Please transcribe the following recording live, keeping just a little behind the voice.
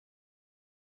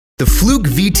The Fluke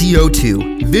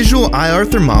VT02 Visual IR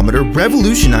Thermometer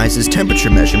revolutionizes temperature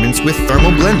measurements with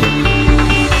thermal blending.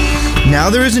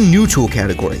 Now there is a new tool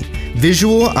category,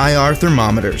 Visual IR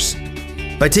Thermometers.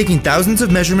 By taking thousands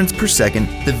of measurements per second,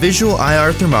 the Visual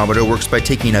IR Thermometer works by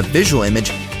taking a visual image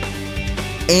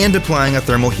and applying a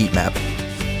thermal heat map.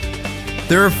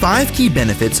 There are 5 key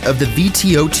benefits of the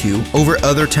VT02 over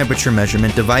other temperature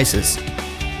measurement devices.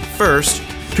 First,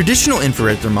 traditional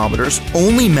infrared thermometers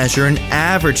only measure an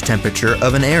average temperature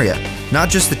of an area, not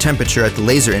just the temperature at the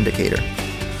laser indicator.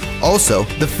 Also,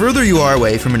 the further you are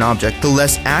away from an object, the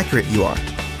less accurate you are.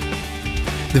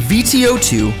 The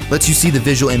VT02 lets you see the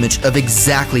visual image of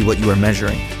exactly what you are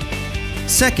measuring.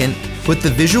 Second, with the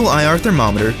Visual IR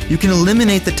Thermometer, you can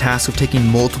eliminate the task of taking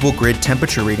multiple grid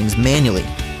temperature readings manually.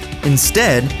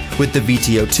 Instead, with the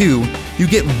VT02, you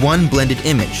get one blended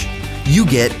image. You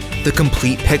get the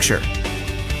complete picture.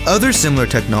 Other similar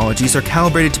technologies are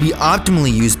calibrated to be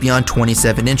optimally used beyond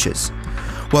 27 inches,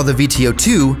 while the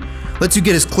VT02 lets you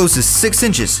get as close as 6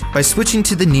 inches by switching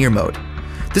to the near mode.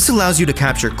 This allows you to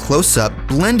capture close-up,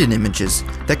 blended images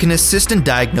that can assist in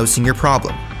diagnosing your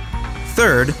problem.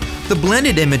 Third, the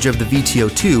blended image of the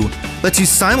VT02 lets you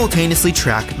simultaneously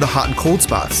track the hot and cold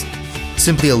spots.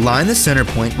 Simply align the center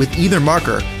point with either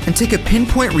marker and take a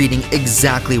pinpoint reading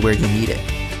exactly where you need it.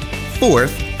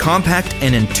 Fourth, compact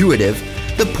and intuitive,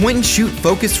 the point-and-shoot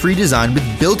focus-free design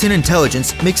with built-in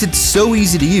intelligence makes it so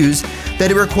easy to use that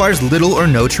it requires little or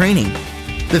no training.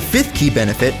 The fifth key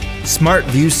benefit, Smart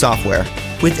View software.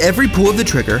 With every pull of the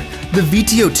trigger, the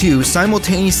VT02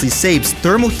 simultaneously saves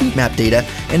thermal heat map data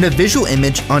and a visual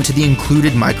image onto the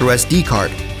included microSD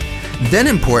card. Then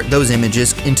import those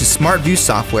images into Smart View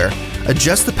software,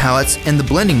 adjust the palettes and the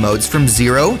blending modes from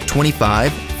 0,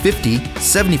 25, 50,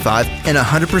 75, and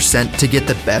 100% to get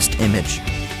the best image.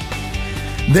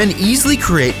 Then easily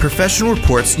create professional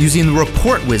reports using the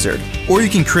Report Wizard, or you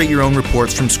can create your own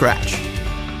reports from scratch.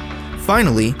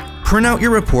 Finally, print out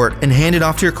your report and hand it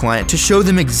off to your client to show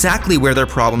them exactly where their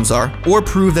problems are or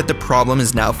prove that the problem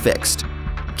is now fixed.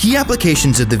 Key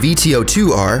applications of the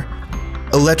VT02 are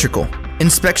electrical,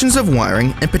 inspections of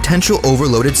wiring and potential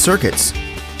overloaded circuits,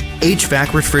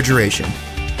 HVAC refrigeration,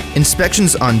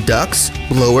 inspections on ducts,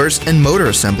 blowers, and motor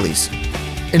assemblies,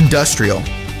 industrial,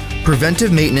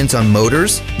 preventive maintenance on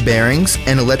motors, bearings,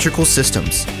 and electrical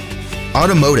systems,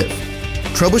 automotive,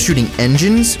 troubleshooting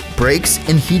engines, brakes,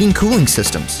 and heating-cooling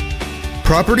systems,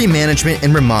 property management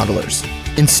and remodelers,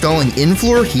 installing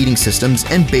in-floor heating systems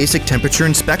and basic temperature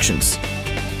inspections.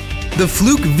 The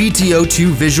Fluke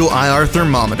VT02 Visual IR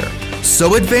Thermometer,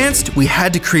 so advanced we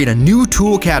had to create a new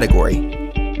tool category.